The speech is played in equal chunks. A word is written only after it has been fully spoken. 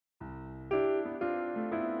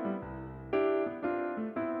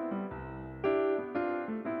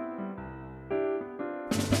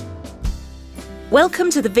Welcome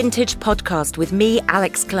to the Vintage Podcast with me,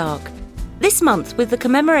 Alex Clark. This month, with the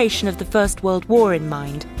commemoration of the First World War in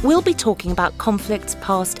mind, we'll be talking about conflicts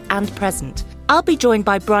past and present. I'll be joined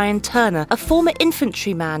by Brian Turner, a former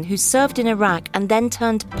infantryman who served in Iraq and then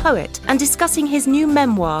turned poet, and discussing his new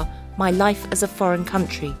memoir, My Life as a Foreign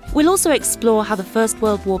Country. We'll also explore how the First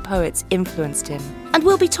World War poets influenced him. And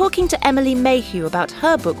we'll be talking to Emily Mayhew about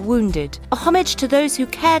her book, Wounded, a homage to those who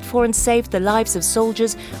cared for and saved the lives of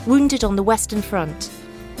soldiers wounded on the Western Front.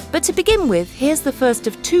 But to begin with, here's the first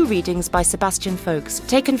of two readings by Sebastian Faulks,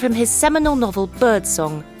 taken from his seminal novel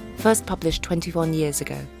Birdsong, first published 21 years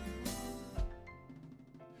ago.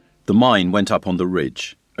 The mine went up on the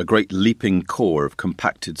ridge, a great leaping core of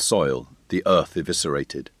compacted soil, the earth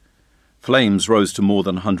eviscerated. Flames rose to more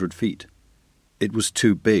than 100 feet. It was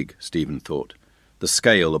too big, Stephen thought. The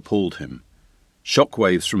scale appalled him. Shock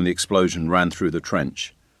waves from the explosion ran through the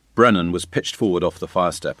trench. Brennan was pitched forward off the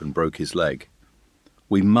fire step and broke his leg.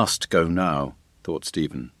 We must go now, thought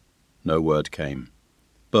Stephen. No word came.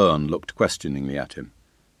 Byrne looked questioningly at him.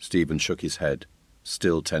 Stephen shook his head.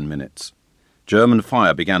 Still 10 minutes. German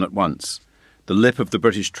fire began at once. The lip of the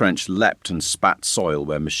British trench leapt and spat soil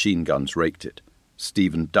where machine guns raked it.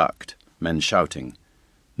 Stephen ducked, men shouting.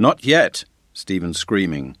 Not yet! Stephen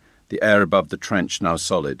screaming, the air above the trench now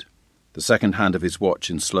solid. The second hand of his watch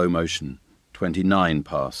in slow motion. 29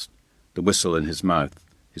 passed. The whistle in his mouth,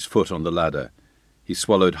 his foot on the ladder. He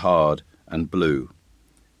swallowed hard and blew.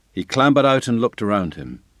 He clambered out and looked around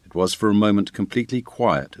him. It was for a moment completely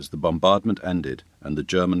quiet as the bombardment ended and the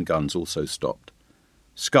German guns also stopped.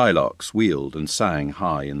 Skylarks wheeled and sang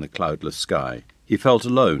high in the cloudless sky. He felt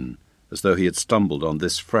alone, as though he had stumbled on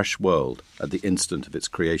this fresh world at the instant of its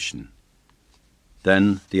creation.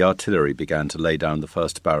 Then the artillery began to lay down the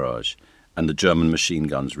first barrage, and the German machine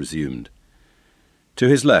guns resumed. To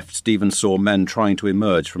his left, Stephen saw men trying to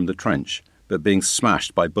emerge from the trench, but being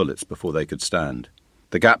smashed by bullets before they could stand.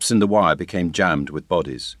 The gaps in the wire became jammed with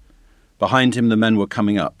bodies. Behind him the men were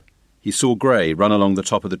coming up. He saw Gray run along the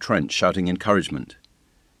top of the trench, shouting encouragement.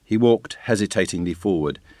 He walked hesitatingly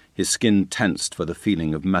forward, his skin tensed for the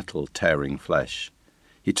feeling of metal tearing flesh.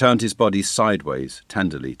 He turned his body sideways,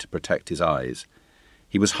 tenderly, to protect his eyes.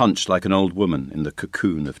 He was hunched like an old woman in the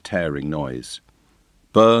cocoon of tearing noise.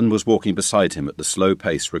 Byrne was walking beside him at the slow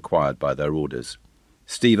pace required by their orders.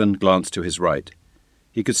 Stephen glanced to his right.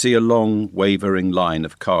 He could see a long, wavering line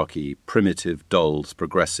of khaki, primitive dolls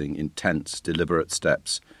progressing in tense, deliberate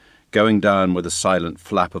steps, going down with a silent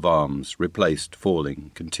flap of arms, replaced,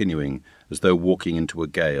 falling, continuing, as though walking into a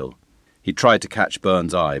gale. He tried to catch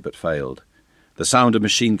Byrne's eye, but failed. The sound of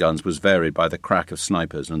machine guns was varied by the crack of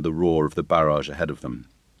snipers and the roar of the barrage ahead of them.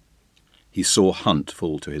 He saw Hunt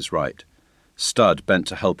fall to his right. Studd bent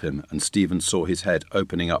to help him, and Stephen saw his head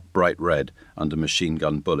opening up bright red under machine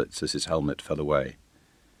gun bullets as his helmet fell away.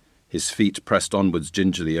 His feet pressed onwards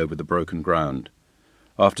gingerly over the broken ground.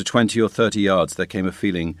 After 20 or 30 yards there came a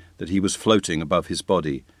feeling that he was floating above his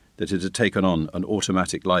body, that it had taken on an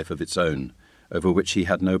automatic life of its own, over which he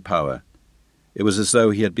had no power. It was as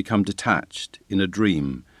though he had become detached, in a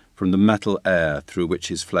dream, from the metal air through which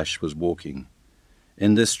his flesh was walking.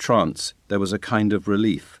 In this trance there was a kind of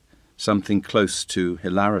relief, something close to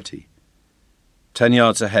hilarity. 10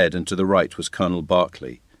 yards ahead and to the right was Colonel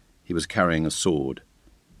Barclay. He was carrying a sword.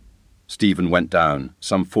 Stephen went down.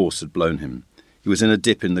 Some force had blown him. He was in a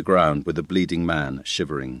dip in the ground with a bleeding man,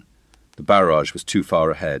 shivering. The barrage was too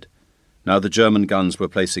far ahead. Now the German guns were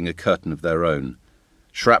placing a curtain of their own.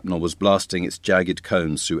 Shrapnel was blasting its jagged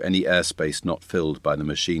cones through any airspace not filled by the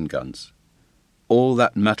machine guns. All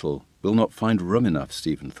that metal will not find room enough,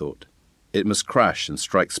 Stephen thought. It must crash and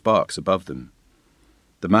strike sparks above them.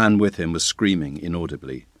 The man with him was screaming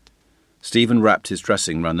inaudibly. Stephen wrapped his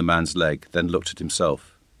dressing round the man's leg, then looked at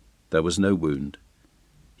himself. There was no wound.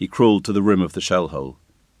 He crawled to the rim of the shell hole.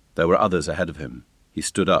 There were others ahead of him. He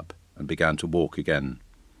stood up and began to walk again.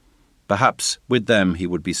 Perhaps with them he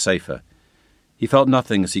would be safer. He felt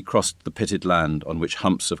nothing as he crossed the pitted land on which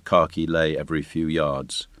humps of khaki lay every few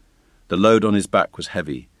yards. The load on his back was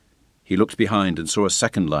heavy. He looked behind and saw a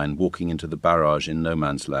second line walking into the barrage in no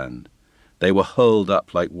man's land. They were hurled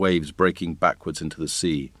up like waves breaking backwards into the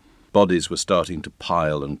sea. Bodies were starting to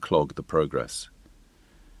pile and clog the progress.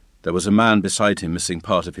 There was a man beside him missing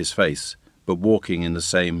part of his face, but walking in the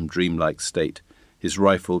same dreamlike state, his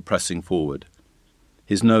rifle pressing forward.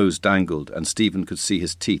 His nose dangled, and Stephen could see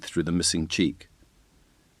his teeth through the missing cheek.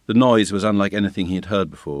 The noise was unlike anything he had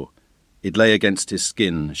heard before. It lay against his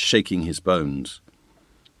skin, shaking his bones.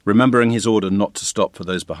 Remembering his order not to stop for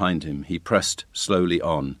those behind him, he pressed slowly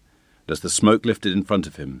on. And as the smoke lifted in front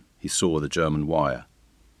of him, he saw the German wire.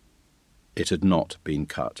 It had not been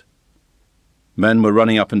cut. Men were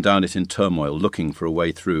running up and down it in turmoil, looking for a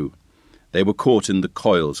way through. They were caught in the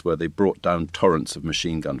coils where they brought down torrents of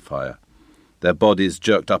machine gun fire. Their bodies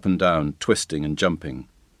jerked up and down, twisting and jumping.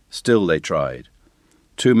 Still they tried.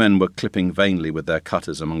 2 men were clipping vainly with their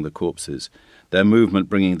cutters among the corpses, their movement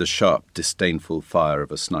bringing the sharp, disdainful fire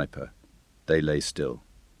of a sniper. They lay still.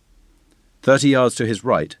 30 yards to his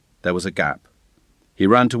right, there was a gap. He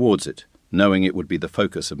ran towards it, knowing it would be the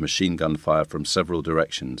focus of machine gun fire from several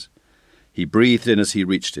directions. He breathed in as he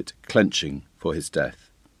reached it, clenching for his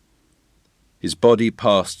death. His body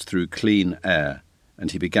passed through clean air,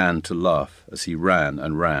 and he began to laugh as he ran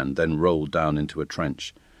and ran, then rolled down into a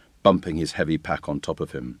trench, bumping his heavy pack on top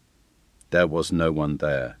of him. There was no one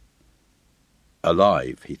there.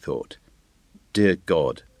 Alive, he thought. Dear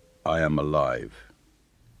God, I am alive.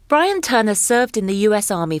 Brian Turner served in the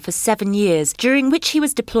US Army for 7 years, during which he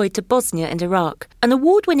was deployed to Bosnia and Iraq. An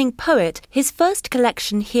award-winning poet, his first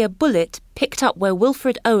collection, Here Bullet, picked up where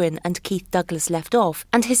Wilfred Owen and Keith Douglas left off,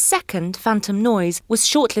 and his second, Phantom Noise, was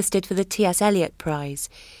shortlisted for the T.S. Eliot Prize.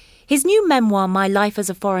 His new memoir, My Life as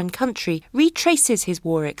a Foreign Country, retraces his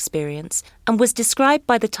war experience and was described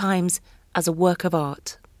by The Times as a work of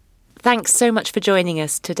art. Thanks so much for joining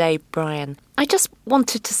us today, Brian. I just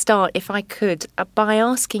wanted to start, if I could, by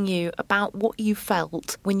asking you about what you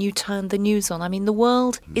felt when you turned the news on. I mean, the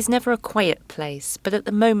world is never a quiet place, but at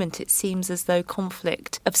the moment it seems as though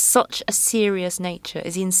conflict of such a serious nature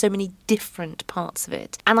is in so many different parts of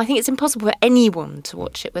it. And I think it's impossible for anyone to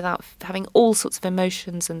watch it without having all sorts of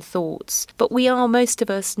emotions and thoughts. But we are, most of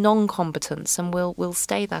us, non-combatants, and we'll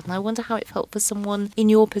stay that. And I wonder how it felt for someone in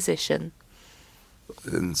your position.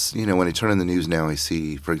 And, when I turn on the news now, I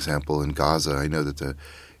see, for example, in Gaza, I know that the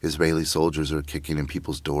Israeli soldiers are kicking in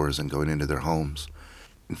people's doors and going into their homes.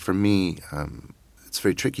 And for me, it's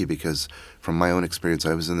very tricky because from my own experience,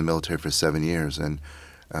 I was in the military for 7 years, and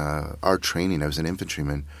our training, I was an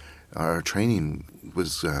infantryman, our training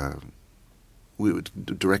was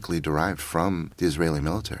directly derived from the Israeli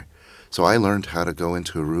military. So I learned how to go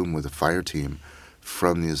into a room with a fire team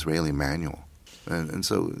from the Israeli manual. And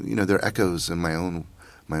so, there are echoes in my own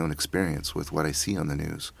experience with what I see on the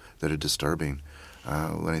news that are disturbing.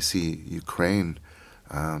 When I see Ukraine,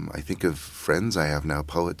 I think of friends I have now,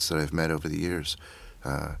 poets that I've met over the years,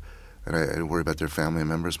 and I worry about their family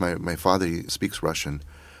members. My father, he speaks Russian,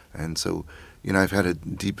 and so, I've had a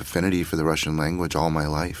deep affinity for the Russian language all my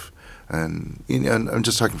life. And, and I'm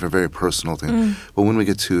just talking for a very personal thing. But when we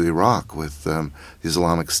get to Iraq with the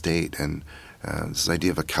Islamic State and this idea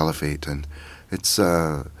of a caliphate, and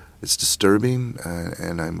it's disturbing,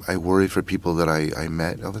 and I worry for people that I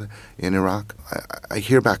met over there in Iraq. I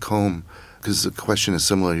hear back home, because the question is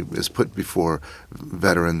similar, is put before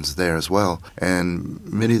veterans there as well, and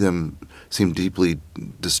many of them seem deeply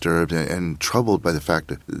disturbed and troubled by the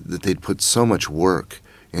fact that they'd put so much work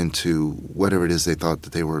into whatever it is they thought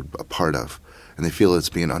that they were a part of, and they feel it's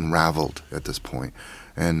being unraveled at this point.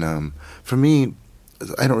 And for me,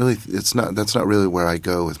 that's not really where I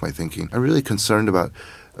go with my thinking. I'm really concerned about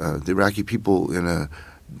the Iraqi people in a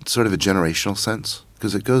sort of a generational sense,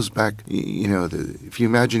 because it goes back, if you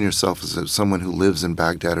imagine yourself as someone who lives in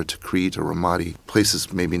Baghdad or Tikrit or Ramadi,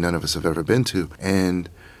 places maybe none of us have ever been to, and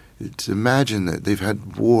to imagine that they've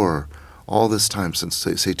had war all this time since,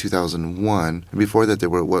 say 2001. And before that, there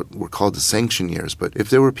were what were called the sanction years. But if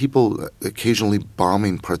there were people occasionally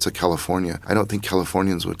bombing parts of California, I don't think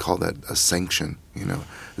Californians would call that a sanction.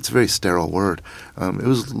 It's a very sterile word. It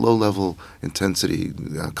was low-level intensity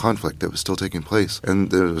conflict that was still taking place. And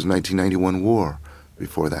there was 1991 war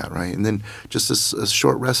before that, right? And then just a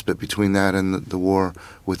short respite between that and the war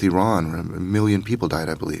with Iran, where 1 million people died,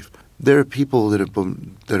 I believe. There are people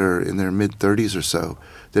that are in their mid-30s or so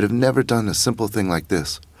that have never done a simple thing like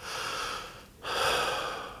this.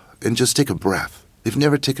 And just take a breath. They've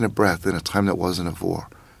never taken a breath in a time that wasn't of war.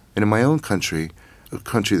 And in my own country, a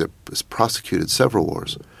country that has prosecuted several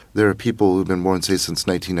wars, there are people who've been born, say, since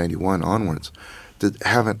 1991 onwards, that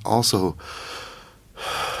haven't also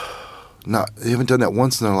they haven't done that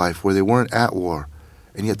once in their life where they weren't at war,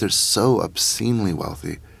 and yet they're so obscenely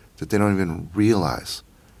wealthy that they don't even realize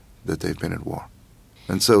that they've been at war.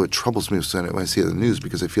 And so it troubles me when I see it in the news,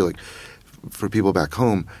 because I feel like for people back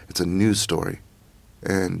home, it's a news story.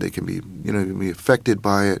 And they can be affected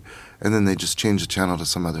by it, and then they just change the channel to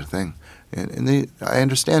some other thing. And I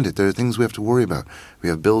understand it. There are things we have to worry about. We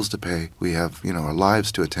have bills to pay. We have, our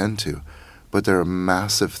lives to attend to. But there are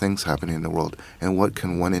massive things happening in the world. And what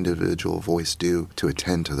can one individual voice do to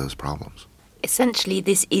attend to those problems? Essentially,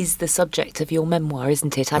 this is the subject of your memoir,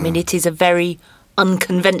 isn't it? I mean, it is a very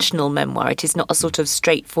unconventional memoir. It is not a sort of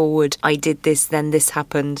straightforward, I did this, then this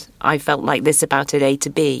happened, I felt like this about it, A to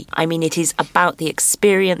B. I mean, it is about the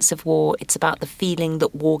experience of war. It's about the feeling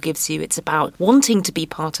that war gives you. It's about wanting to be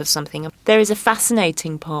part of something. There is a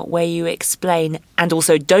fascinating part where you explain, and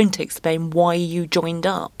also don't explain, why you joined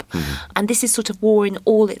up. Mm-hmm. And this is sort of war in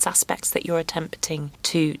all its aspects that you're attempting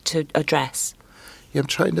to address. Yeah, I'm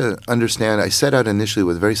trying to understand. I set out initially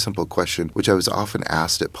with a very simple question, which I was often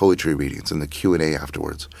asked at poetry readings and the Q&A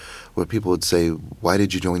afterwards, where people would say, "Why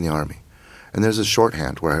did you join the Army?" And there's a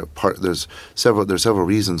shorthand where there's several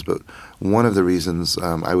reasons, but one of the reasons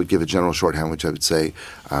I would give a general shorthand, which I would say,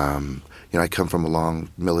 I come from a long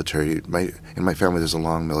military. In my family, there's a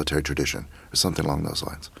long military tradition, or something along those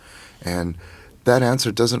lines, and that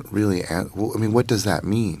answer doesn't really. What does that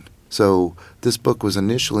mean? So this book was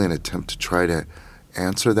initially an attempt to try to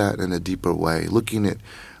answer that in a deeper way, looking at,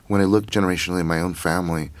 when I look generationally in my own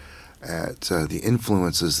family, at the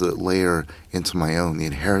influences that layer into my own, the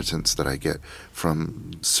inheritance that I get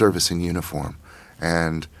from service in uniform,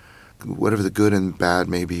 and whatever the good and bad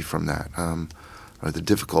may be from that, or the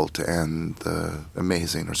difficult and the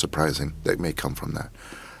amazing or surprising that may come from that.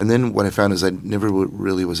 And then what I found is I never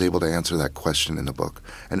really was able to answer that question in the book,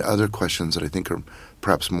 and other questions that I think are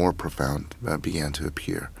perhaps more profound began to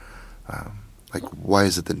appear. Like, why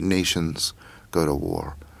is it that nations go to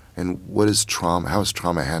war? And what is trauma? How is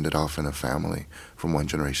trauma handed off in a family from one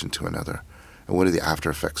generation to another? And what are the after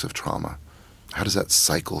effects of trauma? How does that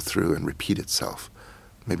cycle through and repeat itself,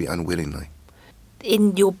 maybe unwittingly?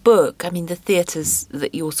 In your book, the theatres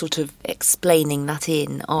that you're sort of explaining that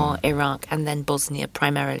in are Iraq and then Bosnia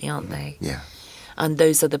primarily, aren't they? Yeah. And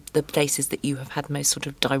those are the places that you have had most sort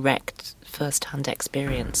of direct first-hand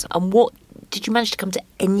experience. And what did you manage to come to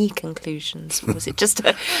any conclusions? Or was it just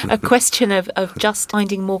a question of just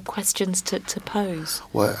finding more questions to pose?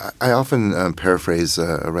 Well, I often paraphrase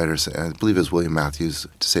a writer, I believe it was William Matthews,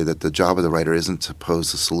 to say that the job of the writer isn't to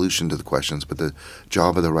pose a solution to the questions, but the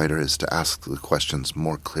job of the writer is to ask the questions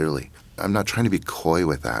more clearly. I'm not trying to be coy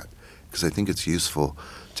with that, because I think it's useful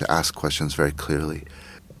to ask questions very clearly.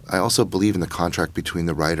 I also believe in the contract between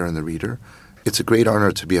the writer and the reader. It's a great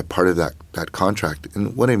honor to be a part of that contract.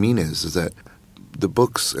 And what I mean is that the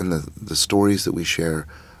books and the stories that we share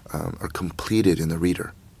are completed in the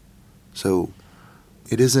reader. So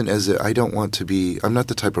it isn't I'm not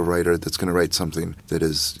the type of writer that's going to write something that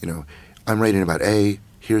is, I'm writing about A,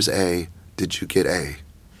 here's A, did you get A?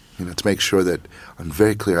 To make sure that I'm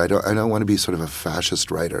very clear. I don't want to be sort of a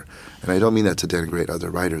fascist writer. And I don't mean that to denigrate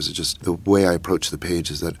other writers. It's just the way I approach the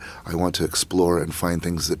page is that I want to explore and find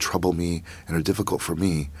things that trouble me and are difficult for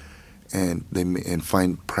me, and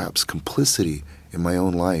find perhaps complicity in my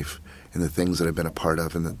own life in the things that I've been a part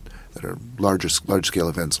of and that are large-scale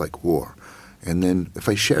events like war. And then if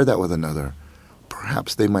I share that with another,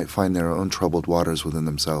 perhaps they might find their own troubled waters within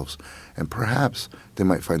themselves, and perhaps they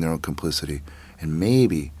might find their own complicity, and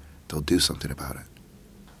maybe they'll do something about it.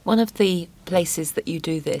 One of the places that you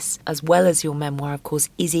do this, as well as your memoir, of course,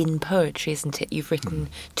 is in poetry, isn't it? You've written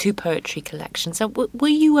 2 poetry collections. So were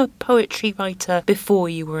you a poetry writer before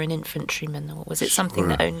you were an infantryman, or was it something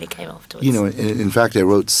that only came afterwards? In fact, I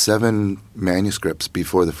wrote 7 manuscripts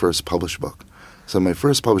before the first published book. So my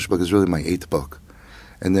first published book is really my 8th book.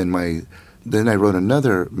 And then I wrote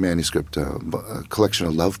another manuscript, a collection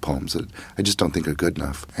of love poems that I just don't think are good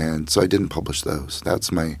enough. And so I didn't publish those.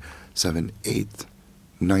 That's my 7th, 8th,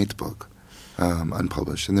 9th book,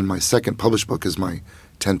 unpublished. And then my second published book is my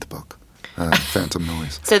 10th book, Phantom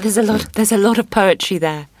Noise. So there's a lot of poetry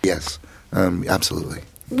there. Yes, absolutely.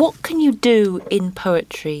 What can you do in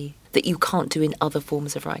poetry that you can't do in other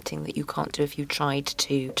forms of writing, that you can't do if you tried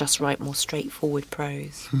to just write more straightforward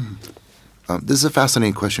prose? This is a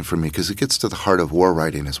fascinating question for me because it gets to the heart of war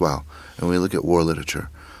writing as well. And when we look at war literature,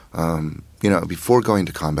 before going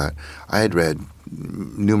to combat, I had read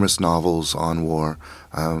numerous novels on war,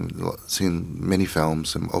 seen many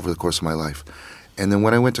films over the course of my life. And then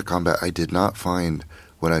when I went to combat, I did not find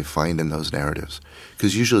what I find in those narratives.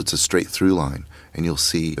 Because usually it's a straight through line, and you'll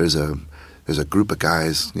see there's a group of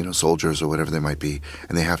guys, soldiers or whatever they might be,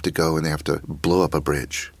 and they have to go and they have to blow up a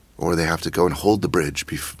bridge. Or they have to go and hold the bridge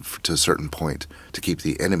to a certain point to keep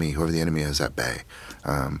the enemy, whoever the enemy is, at bay.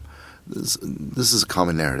 This is a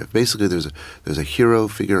common narrative. Basically, there's a hero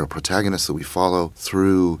figure, a protagonist that we follow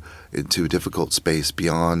through into difficult space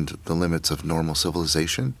beyond the limits of normal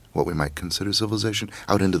civilization, what we might consider civilization,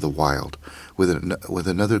 out into the wild with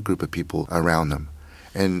another group of people around them.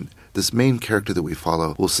 And this main character that we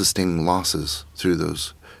follow will sustain losses through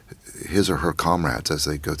his or her comrades as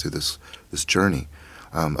they go through this journey.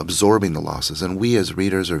 Absorbing the losses. And we as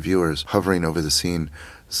readers or viewers hovering over the scene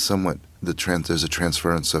somewhat there's a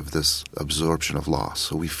transference of this absorption of loss.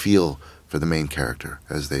 So we feel for the main character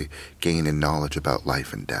as they gain in knowledge about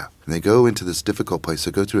life and death. And they go into this difficult place.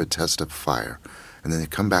 They go through a test of fire, and then they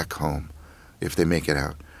come back home, if they make it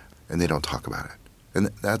out, and they don't talk about it. And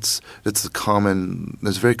that's a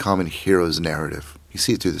very common hero's narrative. You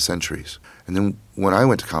see it through the centuries. And then when I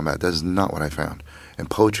went to combat, that is not what I found. And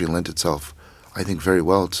poetry lent itself, I think, very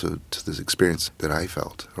well to this experience that I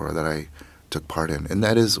felt, or that I took part in. And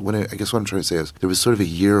that is, I guess what I'm trying to say is, there was sort of a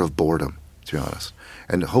year of boredom, to be honest.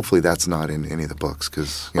 And hopefully that's not in any of the books.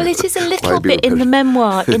 Well, it is a little bit in the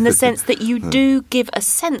memoir, in the sense that you do give a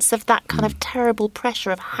sense of that kind of terrible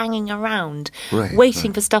pressure of hanging around,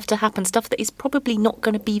 waiting for stuff to happen, stuff that is probably not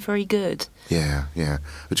going to be very good. Yeah,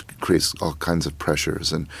 which creates all kinds of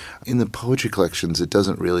pressures. And in the poetry collections, it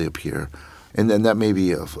doesn't really appear. And then that may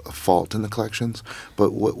be a fault in the collections.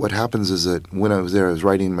 But what happens is that when I was there, I was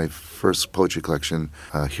writing my first poetry collection,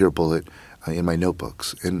 Here Bullet, in my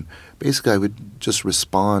notebooks. And basically I would just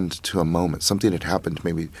respond to a moment. Something had happened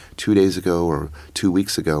maybe 2 days ago or 2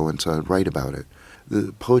 weeks ago, and so I'd write about it.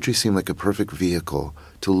 The poetry seemed like a perfect vehicle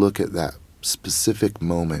to look at that specific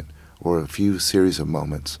moment or a few series of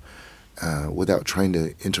moments without trying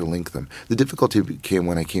to interlink them. The difficulty came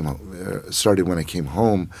when I came home, started when I came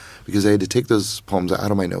home, because I had to take those poems out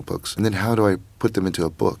of my notebooks, and then how do I put them into a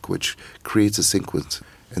book, which creates a sequence,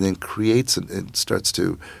 and then it starts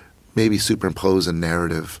to maybe superimpose a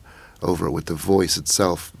narrative over it with the voice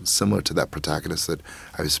itself, similar to that protagonist that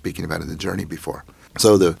I was speaking about in The Journey before.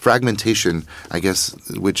 So the fragmentation, I guess,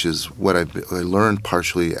 which is what I learned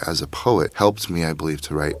partially as a poet, helped me, I believe,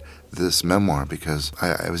 to write this memoir, because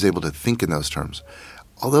I was able to think in those terms.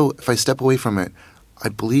 Although if I step away from it, I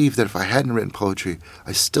believe that if I hadn't written poetry,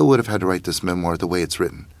 I still would have had to write this memoir the way it's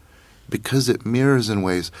written, because it mirrors in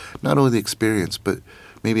ways not only the experience, but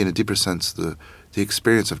maybe in a deeper sense the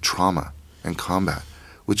experience of trauma and combat,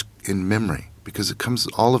 which in memory, because it comes,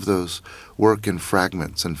 all of those work in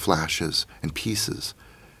fragments and flashes and pieces,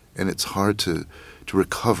 and it's hard to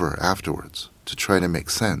recover afterwards, to try to make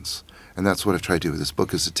sense. And that's what I've tried to do with this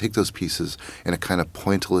book, is to take those pieces in a kind of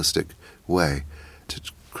pointillistic way to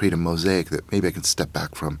create a mosaic that maybe I can step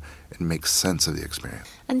back from and make sense of the experience.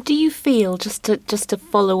 And do you feel, just to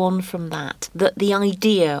follow on from that the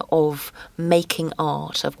idea of making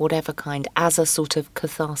art of whatever kind as a sort of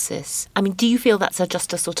catharsis, I mean, do you feel that's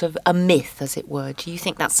just a sort of a myth, as it were? Do you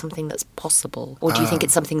think that's something that's possible? Or do you think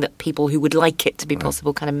it's something that people who would like it to be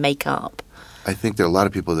possible kind of make up? I think there are a lot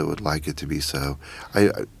of people that would like it to be so.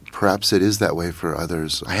 Perhaps it is that way for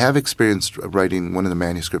others. I have experienced writing, one of the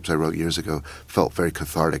manuscripts I wrote years ago felt very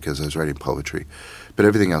cathartic as I was writing poetry. But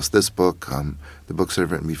everything else, this book, the books that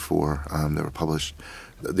I've written before that were published,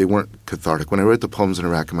 they weren't cathartic. When I wrote the poems in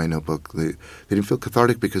Iraq in my notebook, they didn't feel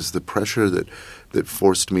cathartic, because the pressure that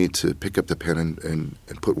forced me to pick up the pen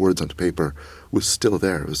and put words onto paper was still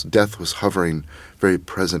there. Death was hovering, very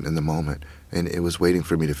present in the moment, and it was waiting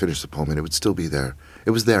for me to finish the poem, and it would still be there.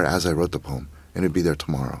 It was there as I wrote the poem, and it'd be there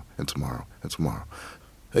tomorrow and tomorrow and tomorrow.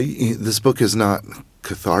 This book is not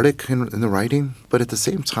cathartic in the writing, but at the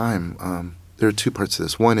same time, there are two parts to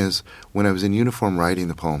this. One is, when I was in uniform writing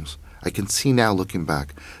the poems, I can see now, looking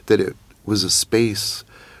back, that it was a space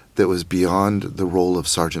that was beyond the role of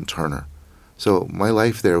Sergeant Turner. So my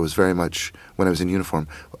life there was very much, when I was in uniform,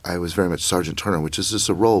 I was very much Sergeant Turner, which is just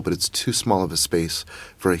a role, but it's too small of a space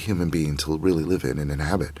for a human being to really live in and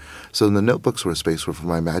inhabit. So the notebooks were a space for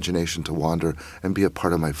my imagination to wander and be a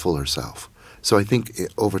part of my fuller self. So I think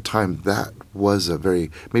over time that was a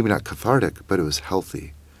very, maybe not cathartic, but it was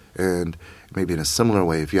healthy. And maybe in a similar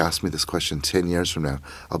way, if you ask me this question 10 years from now,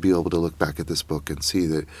 I'll be able to look back at this book and see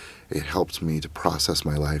that it helped me to process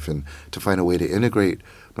my life and to find a way to integrate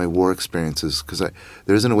my war experiences, because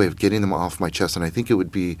there isn't a way of getting them off my chest. And I think it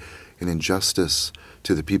would be an injustice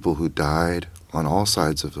to the people who died on all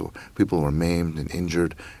sides of the war, people who were maimed and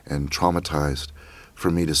injured and traumatized,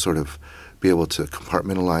 for me to sort of be able to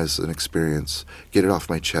compartmentalize an experience, get it off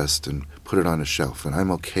my chest and put it on a shelf, and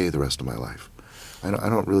I'm okay the rest of my life.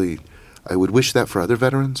 I would wish that for other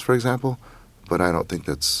veterans, for example, but I don't think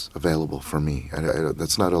that's available for me.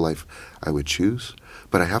 That's not a life I would choose,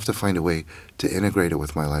 but I have to find a way to integrate it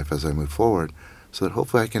with my life as I move forward, so that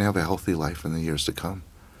hopefully I can have a healthy life in the years to come.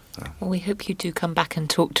 Well, we hope you do come back and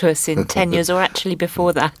talk to us in 10 years, or actually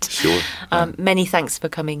before that. Sure. Many thanks for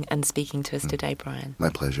coming and speaking to us today, Brian. My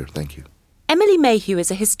pleasure. Thank you. Emily Mayhew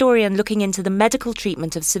is a historian looking into the medical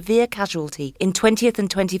treatment of severe casualty in 20th and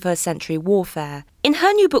 21st century warfare. In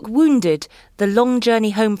her new book, Wounded, The Long Journey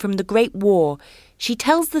Home from the Great War, she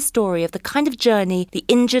tells the story of the kind of journey the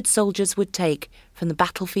injured soldiers would take from the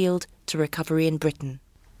battlefield to recovery in Britain.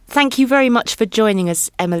 Thank you very much for joining us,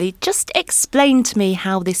 Emily. Just explain to me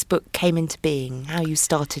how this book came into being, how you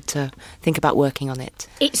started to think about working on it.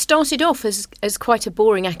 It started off as quite a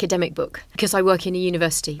boring academic book because I work in a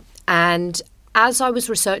university. And as I was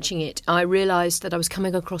researching it, I realised that I was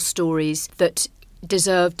coming across stories that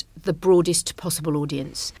deserved the broadest possible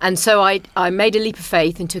audience. And so I made a leap of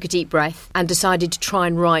faith and took a deep breath and decided to try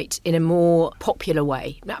and write in a more popular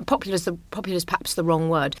way. Now, popular is perhaps the wrong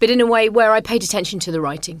word, but in a way where I paid attention to the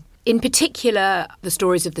writing. In particular, the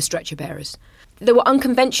stories of the stretcher bearers. There were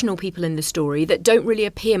unconventional people in the story that don't really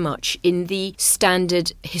appear much in the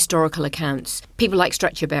standard historical accounts. People like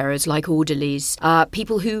stretcher bearers, like orderlies,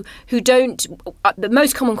 people who don't... the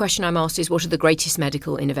most common question I'm asked is, what are the greatest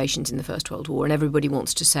medical innovations in the First World War? And everybody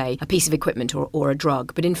wants to say a piece of equipment or a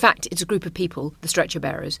drug. But in fact, it's a group of people, the stretcher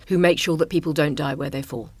bearers, who make sure that people don't die where they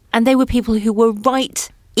fall. And they were people who were right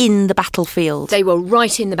in the battlefield. They were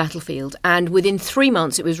right in the battlefield, and within 3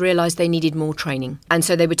 months it was realised they needed more training. And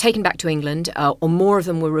so they were taken back to England, or more of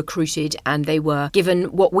them were recruited, and they were given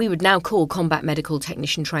what we would now call combat medical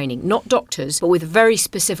technician training. Not doctors, but with a very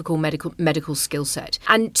specific medical skill set.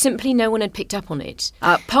 And simply no one had picked up on it.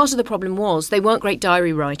 Part of the problem was they weren't great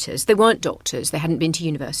diary writers. They weren't doctors. They hadn't been to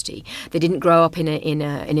university. They didn't grow up in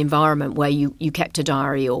an environment where you kept a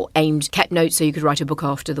diary or kept notes so you could write a book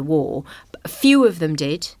after the war. A few of them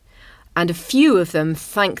did. And a few of them,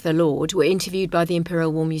 thank the Lord, were interviewed by the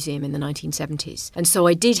Imperial War Museum in the 1970s. And so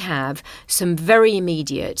I did have some very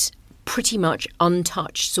immediate, pretty much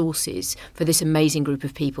untouched sources for this amazing group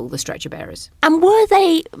of people, the stretcher bearers. And were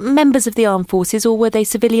they members of the armed forces, or were they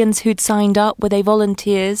civilians who'd signed up? Were they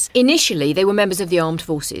volunteers? Initially, they were members of the armed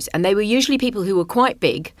forces, and they were usually people who were quite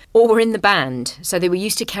big or were in the band, so they were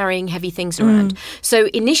used to carrying heavy things around. So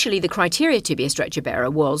initially, the criteria to be a stretcher bearer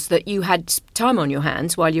was that you had time on your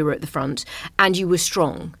hands while you were at the front and you were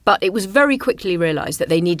strong. But it was very quickly realised that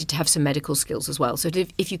they needed to have some medical skills as well. So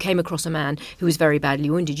if you came across a man who was very badly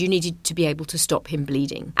wounded, you needed to be able to stop him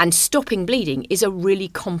bleeding. And stopping bleeding is a really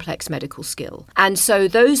complex medical skill. And so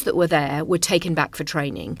those that were there were taken back for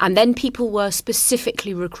training. And then people were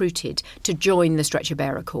specifically recruited to join the stretcher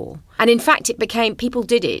bearer corps. And in fact, people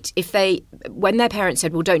did it when their parents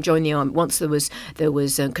said, well, don't join the army. Once there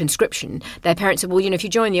was conscription, their parents said, well, if you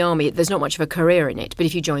join the army, there's not much of a career in it. But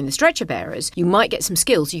if you join the stretcher bearers, you might get some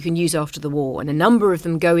skills you can use after the war. And a number of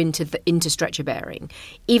them go into stretcher bearing,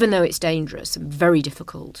 even though it's dangerous and very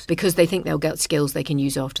difficult, because they think they'll get skills they can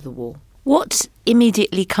use after the war. What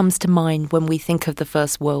immediately comes to mind when we think of the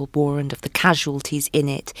First World War and of the casualties in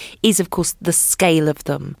it is, of course, the scale of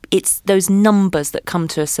them. It's those numbers that come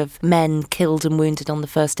to us of men killed and wounded on the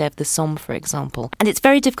first day of the Somme, for example. And it's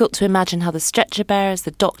very difficult to imagine how the stretcher bearers,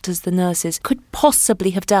 the doctors, the nurses could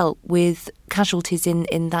possibly have dealt with casualties in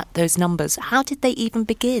those numbers. How did they even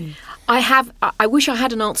begin? I wish I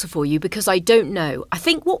had an answer for you, because I don't know. I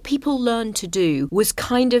think what people learned to do was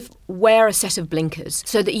kind of wear a set of blinkers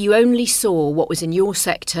so that you only saw what was in your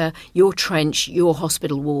sector, your trench, your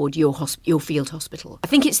hospital ward, your field hospital. I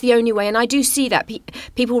think it's the only way, and I do see that.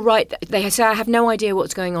 People write, they say, I have no idea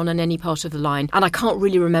what's going on in any part of the line, and I can't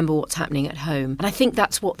really remember what's happening at home. And I think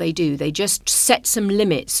that's what they do. They just set some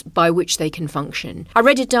limits by which they can function. I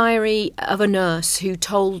read a diary of a nurse who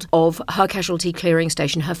told of her casualty clearing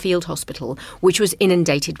station, her field hospital, which was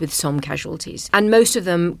inundated with Somme casualties. And most of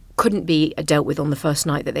them couldn't be dealt with on the first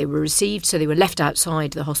night that they were received, so they were left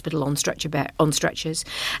outside the hospital on stretchers.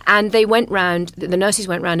 And they went round, the nurses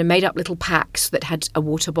went round and made up little packs that had a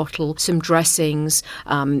water bottle, some dressings,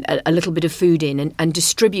 a little bit of food in, and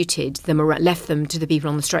distributed them, left them to the people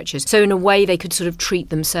on the stretchers. So in a way they could sort of treat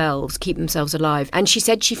themselves, keep themselves alive. And she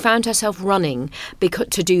said she found herself running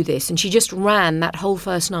to do this, and she just ran that whole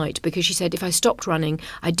first night, because she said, if I stopped running,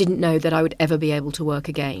 I didn't know that I would ever be able to work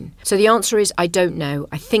again. So the answer is, I don't know.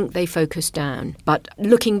 I think they focused down. But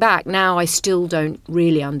looking back now, I still don't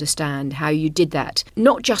really understand how you did that.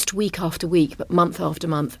 Not just week after week, but month after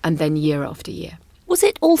month, and then year after year. Was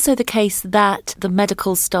it also the case that the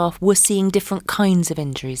medical staff were seeing different kinds of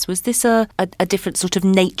injuries? Was this a different sort of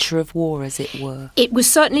nature of war, as it were? It was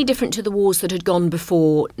certainly different to the wars that had gone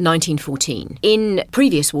before 1914. In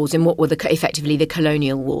previous wars, in what were effectively the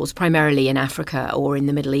colonial wars, primarily in Africa or in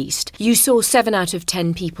the Middle East, you saw 7 out of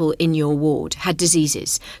 10 people in your ward had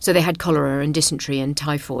diseases. So they had cholera and dysentery and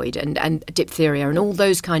typhoid and diphtheria and all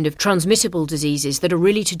those kind of transmissible diseases that are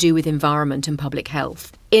really to do with environment and public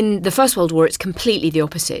health. In the First World War, it's completely the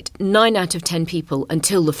opposite. 9 out of 10 people,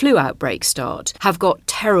 until the flu outbreaks start, have got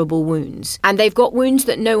terrible wounds. And they've got wounds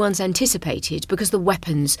that no one's anticipated because the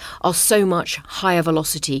weapons are so much higher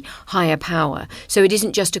velocity, higher power. So it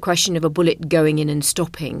isn't just a question of a bullet going in and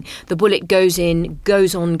stopping. The bullet goes in,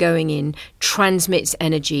 goes on going in, transmits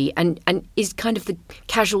energy, and is kind of the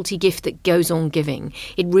casualty gift that goes on giving.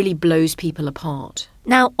 It really blows people apart.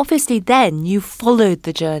 Now, obviously then you followed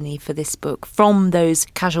the journey for this book from those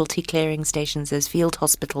casualty clearing stations, those field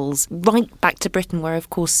hospitals, right back to Britain where, of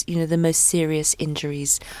course, the most serious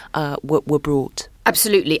injuries were brought.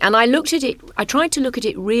 Absolutely. And I tried to look at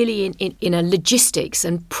it really in a logistics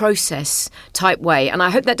and process type way. And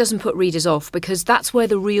I hope that doesn't put readers off, because that's where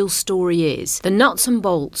the real story is. The nuts and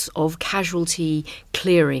bolts of casualty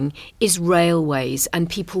clearing is railways and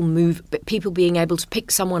people being able to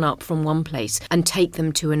pick someone up from one place and take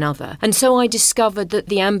them to another. And so I discovered that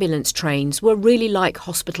the ambulance trains were really like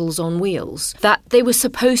hospitals on wheels, that they were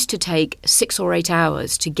supposed to take 6 or 8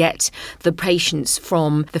 hours to get the patients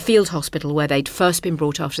from the field hospital where they'd first been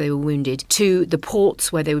brought after they were wounded to the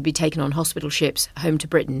ports where they would be taken on hospital ships home to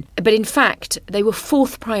Britain. But in fact, they were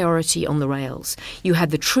 4th priority on the rails. You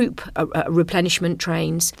had the troop replenishment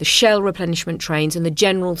trains, the shell replenishment trains, and the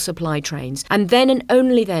general supply trains. And then and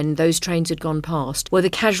only then those trains had gone past were the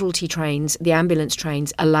casualty trains, the ambulance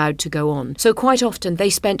trains, allowed to go on. So quite often they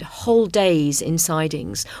spent whole days in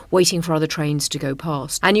sidings waiting for other trains to go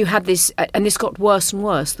past. And you had this, and this got worse and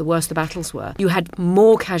worse the worse the battles were. You had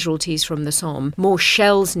more casualties from the Somme, more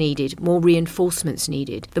shells needed, more reinforcements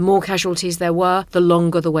needed. The more casualties there were, the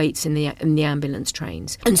longer the waits in the ambulance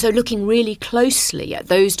trains. And so looking really closely at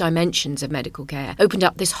those dimensions of medical care opened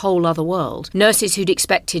up this whole other world. Nurses who'd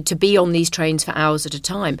expected to be on these trains for hours at a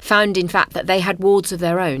time found, in fact, that they had wards of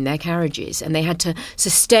their own, their carriages, and they had to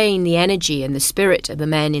sustain the energy and the spirit of the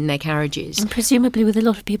men in their carriages. And presumably with a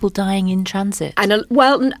lot of people dying in transit. And,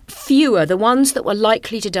 fewer. The ones that were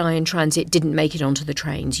likely to die in transit didn't make it onto the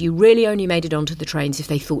trains. You really only made it onto the trains if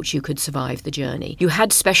they thought you could survive the journey. You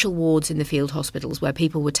had special wards in the field hospitals where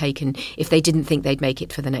people were taken if they didn't think they'd make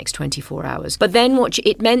it for the next 24 hours. But then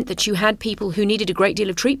it meant that you had people who needed a great deal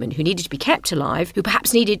of treatment, who needed to be kept alive, who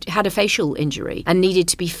perhaps had a facial injury and needed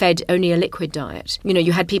to be fed only a liquid diet.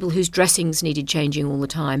 You had people whose dressings needed changing all the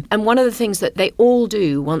time. And one of the things that they all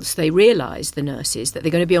do once they realise, the nurses, that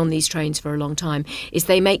they're going to be on these trains for a long time, is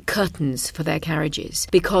they make curtains for their carriages,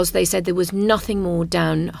 because they said there was nothing more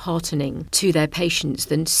downheartening to their patients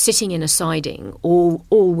than sitting in a siding, all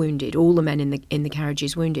wounded, all the men in the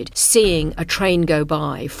carriages wounded, seeing a train go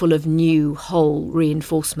by full of new, whole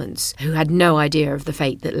reinforcements who had no idea of the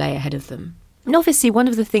fate that lay ahead of them. And obviously one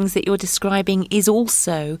of the things that you're describing is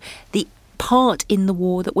also the part in the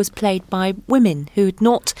war that was played by women who had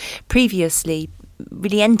not previously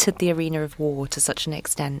really entered the arena of war to such an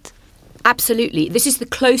extent. Absolutely. This is the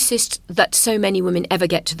closest that so many women ever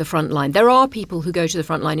get to the front line. There are people who go to the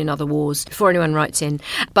front line in other wars before anyone writes in,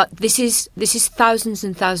 but this is thousands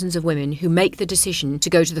and thousands of women who make the decision to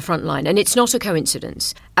go to the front line, and it's not a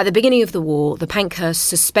coincidence. At the beginning of the war, the Pankhursts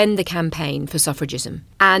suspend the campaign for suffragism,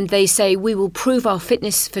 and they say we will prove our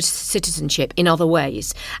fitness for citizenship in other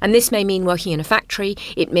ways. And this may mean working in a factory,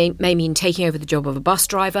 it may mean taking over the job of a bus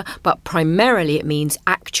driver, but primarily it means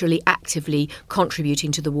actually actively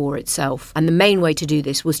contributing to the war itself. And the main way to do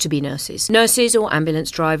this was to be nurses. Nurses or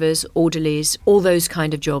ambulance drivers, orderlies, all those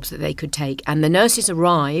kind of jobs that they could take. And the nurses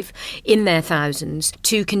arrive in their thousands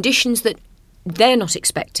to conditions that they're not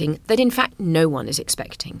expecting, that in fact no one is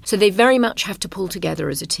expecting. So they very much have to pull together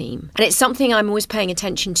as a team. And it's something I'm always paying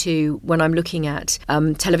attention to when I'm looking at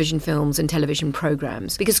television films and television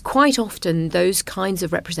programmes, because quite often those kinds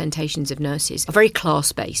of representations of nurses are very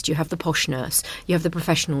class-based. You have the posh nurse, you have the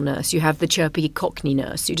professional nurse, you have the chirpy cockney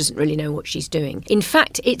nurse who doesn't really know what she's doing. In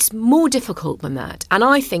fact, it's more difficult than that, and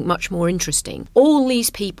I think much more interesting. All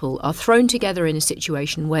these people are thrown together in a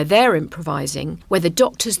situation where they're improvising, where the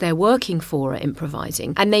doctors they're working for are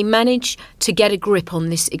improvising, and they manage to get a grip on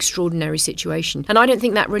this extraordinary situation. And I don't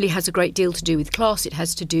think that really has a great deal to do with class. It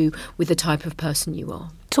has to do with the type of person you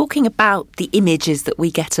are. Talking about the images that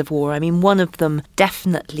we get of war, I mean, one of them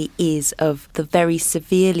definitely is of the very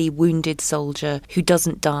severely wounded soldier who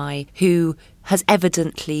doesn't die, who has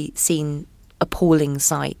evidently seen appalling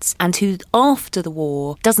sights, and who after the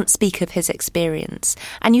war doesn't speak of his experience.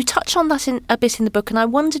 And you touch on that a bit in the book, and I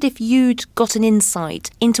wondered if you'd got an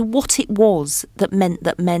insight into what it was that meant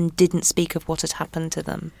that men didn't speak of what had happened to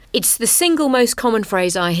them. It's the single most common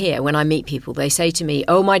phrase I hear when I meet people. They say to me,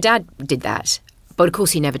 "Oh, my dad did that," but of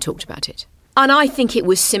course he never talked about it. And I think it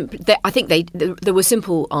was simple. I think there were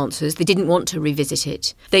simple answers. They didn't want to revisit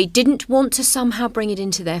it. They didn't want to somehow bring it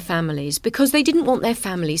into their families because they didn't want their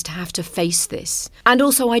families to have to face this. And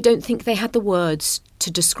also, I don't think they had the words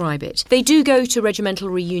to describe it. They do go to regimental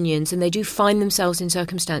reunions and they do find themselves in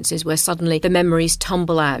circumstances where suddenly the memories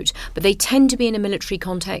tumble out. But they tend to be in a military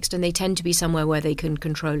context and they tend to be somewhere where they can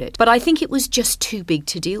control it. But I think it was just too big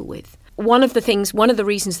to deal with. One of the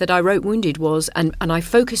reasons that I wrote Wounded was, and I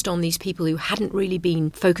focused on these people who hadn't really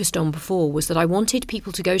been focused on before, was that I wanted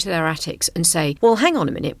people to go to their attics and say, well, hang on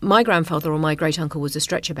a minute, my grandfather or my great-uncle was a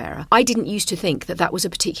stretcher bearer. I didn't used to think that that was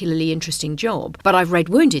a particularly interesting job, but I've read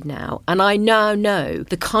Wounded now, and I now know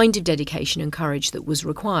the kind of dedication and courage that was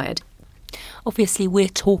required. Obviously, we're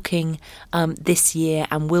talking this year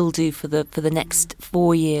and will do for the next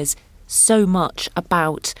 4 years so much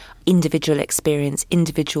about individual experience,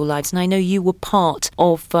 individual lives. And I know you were part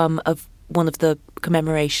of one of the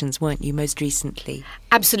commemorations, weren't you, most recently?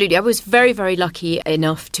 Absolutely. I was very, very lucky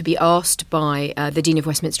enough to be asked by the Dean of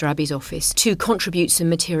Westminster Abbey's office to contribute some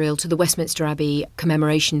material to the Westminster Abbey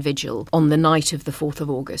commemoration vigil on the night of the 4th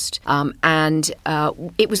of August.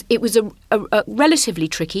 It was a relatively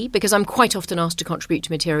tricky, because I'm quite often asked to contribute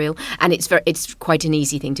to material, and it's quite an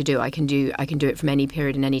easy thing to do. I can do it from any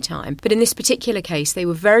period and any time. But in this particular case, they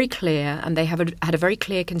were very clear, and they had a very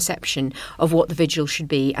clear conception of what the vigil should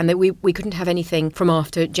be, and that we couldn't have anything from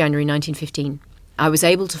after January 1915. I was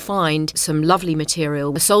able to find some lovely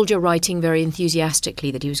material, a soldier writing very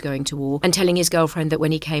enthusiastically that he was going to war and telling his girlfriend that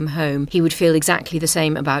when he came home he would feel exactly the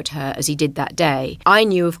same about her as he did that day. I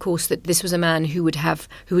knew, of course, that this was a man who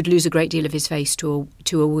would lose a great deal of his face to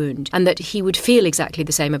a wound, and that he would feel exactly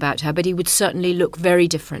the same about her, but he would certainly look very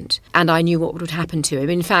different. And I knew what would happen to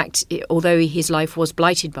him. In fact, although his life was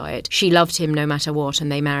blighted by it, she loved him no matter what,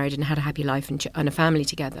 and they married and had a happy life and a family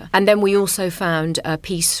together. And then we also found a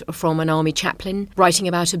piece from an army chaplain writing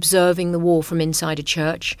about observing the war from inside a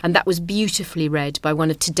church, and that was beautifully read by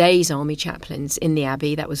one of today's army chaplains in the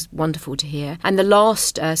Abbey. That was wonderful to hear. And the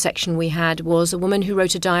last section we had was a woman who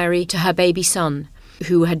wrote a diary to her baby son,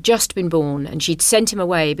 who had just been born, and she'd sent him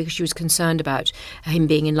away because she was concerned about him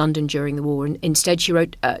being in London during the war. And instead, she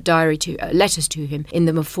wrote letters to him in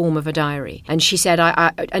the form of a diary. And she said,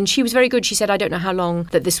 and she was very good. She said, I don't know how long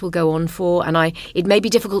that this will go on for, and it may be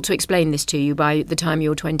difficult to explain this to you by the time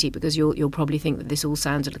you're 20, because you'll probably think that this all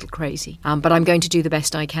sounds a little crazy. But I'm going to do the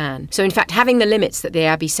best I can. So, in fact, having the limits that the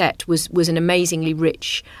Abbey set was an amazingly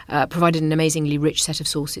rich, provided an amazingly rich set of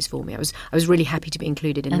sources for me. I was really happy to be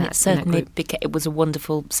included in that. And it certainly it was a wonderful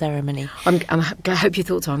ceremony. I hope you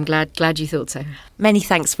thought so. I'm glad you thought so. Many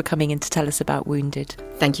thanks for coming in to tell us about Wounded.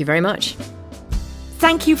 Thank you very much.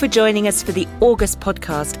 Thank you for joining us for the August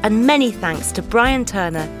podcast, and many thanks to Brian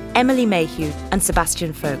Turner, Emily Mayhew and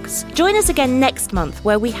Sebastian Folkes. Join us again next month,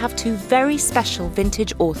 where we have 2 very special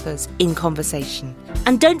vintage authors in conversation.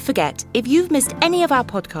 And don't forget, if you've missed any of our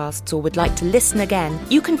podcasts or would like to listen again,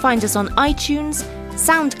 you can find us on iTunes,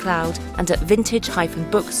 SoundCloud and at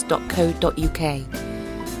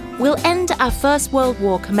vintage-books.co.uk. We'll end our First World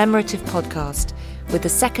War commemorative podcast with the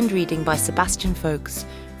second reading by Sebastian Folkes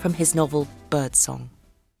from his novel Birdsong.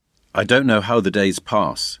 I don't know how the days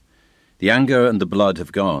pass. The anger and the blood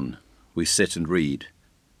have gone. We sit and read.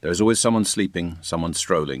 There is always someone sleeping, someone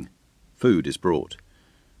strolling. Food is brought.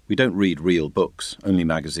 We don't read real books, only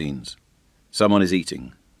magazines. Someone is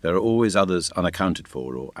eating. There are always others unaccounted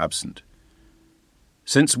for or absent.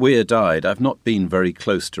 Since Weir died, I've not been very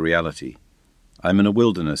close to reality. I'm in a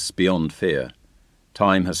wilderness beyond fear.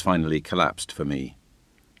 Time has finally collapsed for me.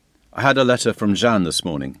 I had a letter from Jeanne this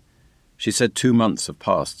morning. She said 2 months have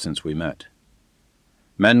passed since we met.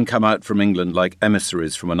 Men come out from England like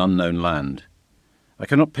emissaries from an unknown land. I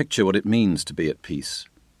cannot picture what it means to be at peace.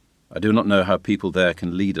 I do not know how people there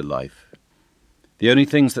can lead a life. The only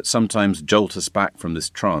things that sometimes jolt us back from this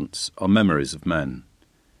trance are memories of men.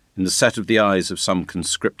 In the set of the eyes of some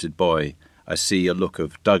conscripted boy, I see a look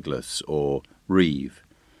of Douglas or Reeve.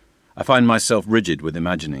 I find myself rigid with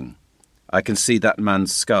imagining. I can see that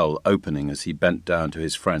man's skull opening as he bent down to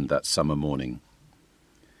his friend that summer morning.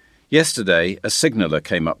 Yesterday, a signaller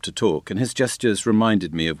came up to talk, and his gestures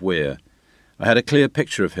reminded me of Weir. I had a clear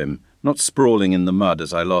picture of him, not sprawling in the mud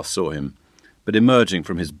as I last saw him, but emerging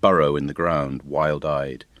from his burrow in the ground,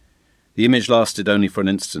 wild-eyed. The image lasted only for an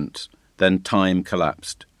instant, then time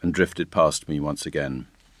collapsed and drifted past me once again.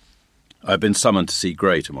 I have been summoned to see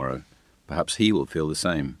Gray tomorrow. Perhaps he will feel the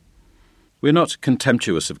same. We are not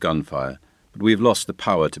contemptuous of gunfire, but we have lost the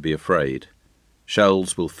power to be afraid.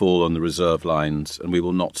 Shells will fall on the reserve lines, and we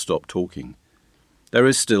will not stop talking. There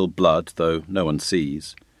is still blood, though no one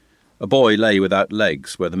sees. A boy lay without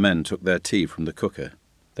legs where the men took their tea from the cooker.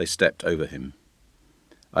 They stepped over him.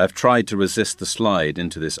 I have tried to resist the slide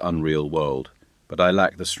into this unreal world, but I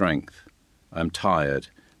lack the strength. I am tired.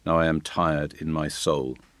 Now I am tired in my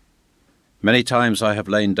soul. Many times I have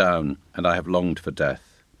lain down, and I have longed for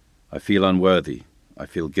death. I feel unworthy. I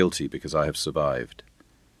feel guilty because I have survived.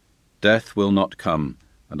 Death will not come,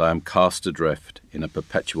 and I am cast adrift in a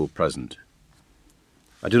perpetual present.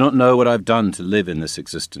 I do not know what I have done to live in this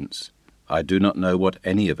existence. I do not know what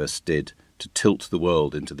any of us did to tilt the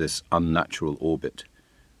world into this unnatural orbit.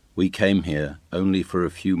 We came here only for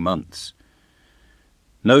a few months.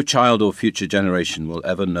 No child or future generation will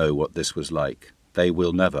ever know what this was like. They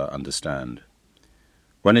will never understand.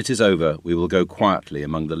 When it is over, we will go quietly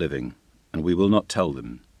among the living, and we will not tell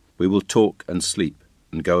them. We will talk and sleep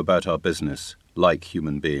and go about our business like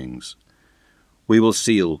human beings. We will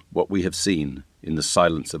seal what we have seen in the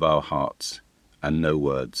silence of our hearts, and no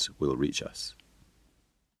words will reach us.